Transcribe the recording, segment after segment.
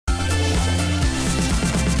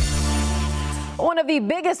One of the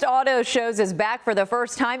biggest auto shows is back for the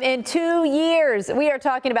first time in 2 years. We are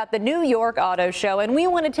talking about the New York Auto Show, and we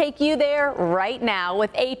want to take you there right now with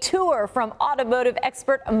a tour from automotive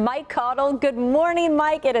expert Mike Caudle. Good morning,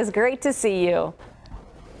 Mike. It is great to see you.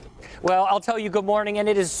 Well, I'll tell you good morning, and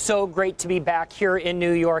it is so great to be back here in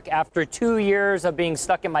New York after 2 years of being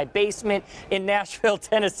stuck in my basement in Nashville,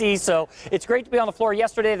 Tennessee. So it's great to be on the floor.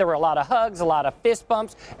 Yesterday, there were a lot of hugs, a lot of fist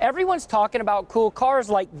bumps. Everyone's talking about cool cars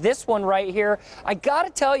like this one right here. I got to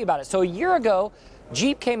tell you about it. So a year ago,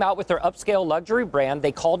 Jeep came out with their upscale luxury brand.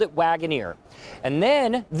 They called it Wagoneer. And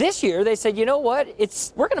then this year, they said, you know what?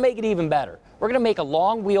 We're going to make it even better. We're going to make a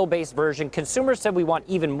long wheelbase version. Consumers said we want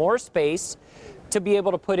even more space to be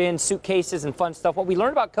able to put in suitcases and fun stuff. What we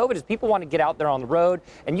learned about COVID is people want to get out there on the road,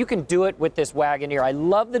 and you can do it with this Wagoneer. I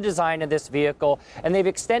love the design of this vehicle, and they've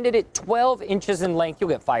extended it 12 inches in length. You'll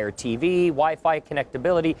get Fire TV, Wi-Fi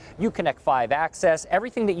connectability, Uconnect 5 access,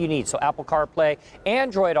 everything that you need. So Apple CarPlay,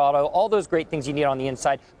 Android Auto, all those great things you need on the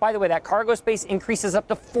inside. By the way, that cargo space increases up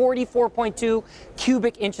to 44.2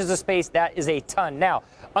 cubic inches of space. That is a ton. Now,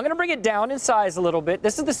 I'm going to bring it down in size a little bit.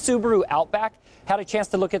 This is the Subaru Outback. Had a chance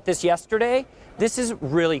to look at this yesterday. This is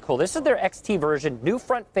really cool. This is their XT version, new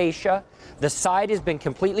front fascia. The side has been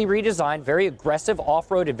completely redesigned, very aggressive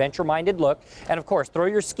off-road adventure-minded look. And of course, throw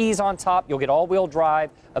your skis on top. You'll get all-wheel drive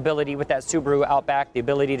ability with that Subaru Outback, the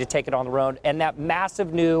ability to take it on the road. And that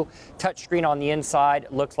massive new touchscreen on the inside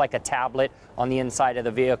looks like a tablet on the inside of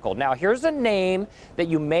the vehicle. Now, here's a name that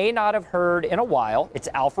you may not have heard in a while. It's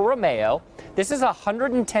Alfa Romeo. This is a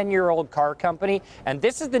 110-year-old car company, and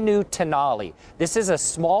this is the new Tonale. This is a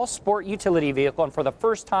small sport utility vehicle, and for the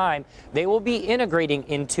first time, they will be integrating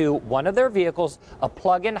into one of their vehicles a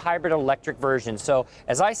plug-in hybrid electric version. So,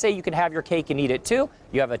 as I say, you can have your cake and eat it too.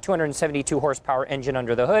 You have a 272 horsepower engine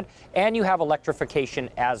under the hood, and you have electrification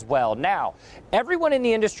as well. Now, everyone in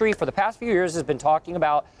the industry for the past few years has been talking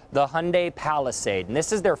about the Hyundai Palisade, and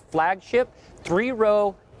this is their flagship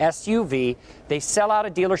 3-row SUV. They sell out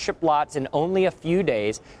of dealership lots in only a few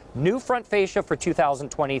days. New front fascia for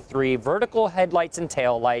 2023, vertical headlights and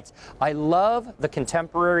taillights. I love the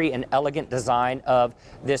contemporary and elegant design of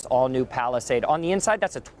this all-new Palisade. On the inside,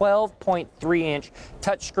 that's a 12.3-inch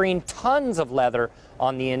touchscreen, tons of leather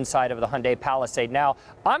on the inside of the Hyundai Palisade. Now,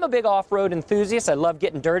 I'm a big off-road enthusiast. I love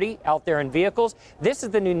getting dirty out there in vehicles. This is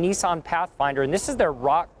the new Nissan Pathfinder, and this is their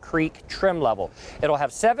Rock Creek trim level. It'll have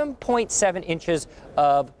 7.7 inches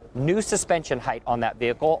of new suspension height on that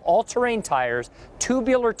vehicle, all-terrain tires,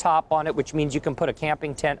 tubular top on it, which means you can put a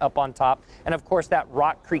camping tent up on top, and of course that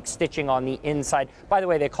Rock Creek stitching on the inside. By the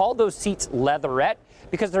way, they call those seats leatherette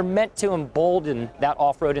because they're meant to embolden that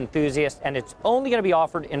off-road enthusiast, and it's only going to be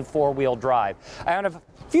offered in 4-wheel drive. I have a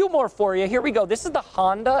few more for you. Here we go. This is the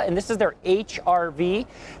Honda, and this is their HR-V.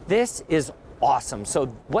 This is awesome. So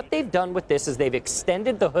what they've done with this is they've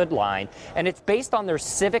extended the hood line, and it's based on their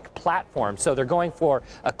Civic platform. So they're going for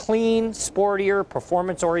a clean, sportier,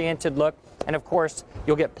 performance-oriented look. And of course,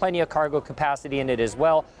 you'll get plenty of cargo capacity in it as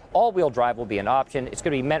well. All-wheel drive will be an option. It's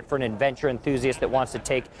going to be meant for an adventure enthusiast that wants to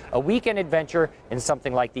take a weekend adventure in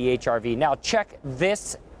something like the HR-V. Now, check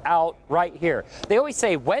this out right here. They always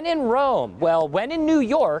say, when in Rome? Well, when in New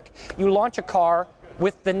York, you launch a car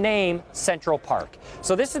with the name Central Park.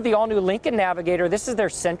 So this is the all-new Lincoln Navigator. This is their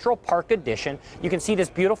Central Park edition. You can see this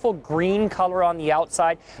beautiful green color on the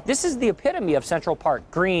outside. This is the epitome of Central Park.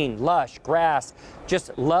 Green, lush, grass.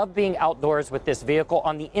 Just love being outdoors with this vehicle.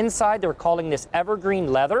 On the inside, they're calling this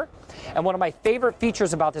evergreen leather. And one of my favorite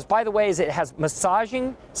features about this, by the way, is it has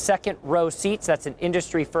massaging second row seats. That's an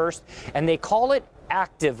industry first. And they call it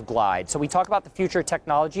Active Glide. So we talk about the future of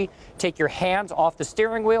technology. Take your hands off the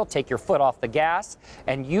steering wheel, take your foot off the gas,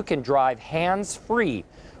 and you can drive hands-free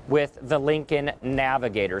with the Lincoln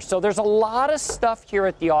Navigator. So there's a lot of stuff here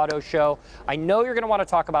at the auto show. I know you're going to want to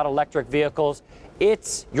talk about electric vehicles.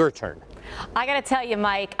 It's your turn. I got to tell you,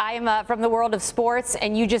 Mike, I am from the world of sports,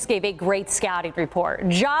 and you just gave a great scouting report.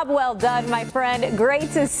 Job well done, my friend. Great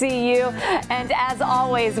to see you. And as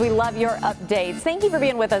always, we love your updates. Thank you for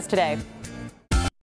being with us today.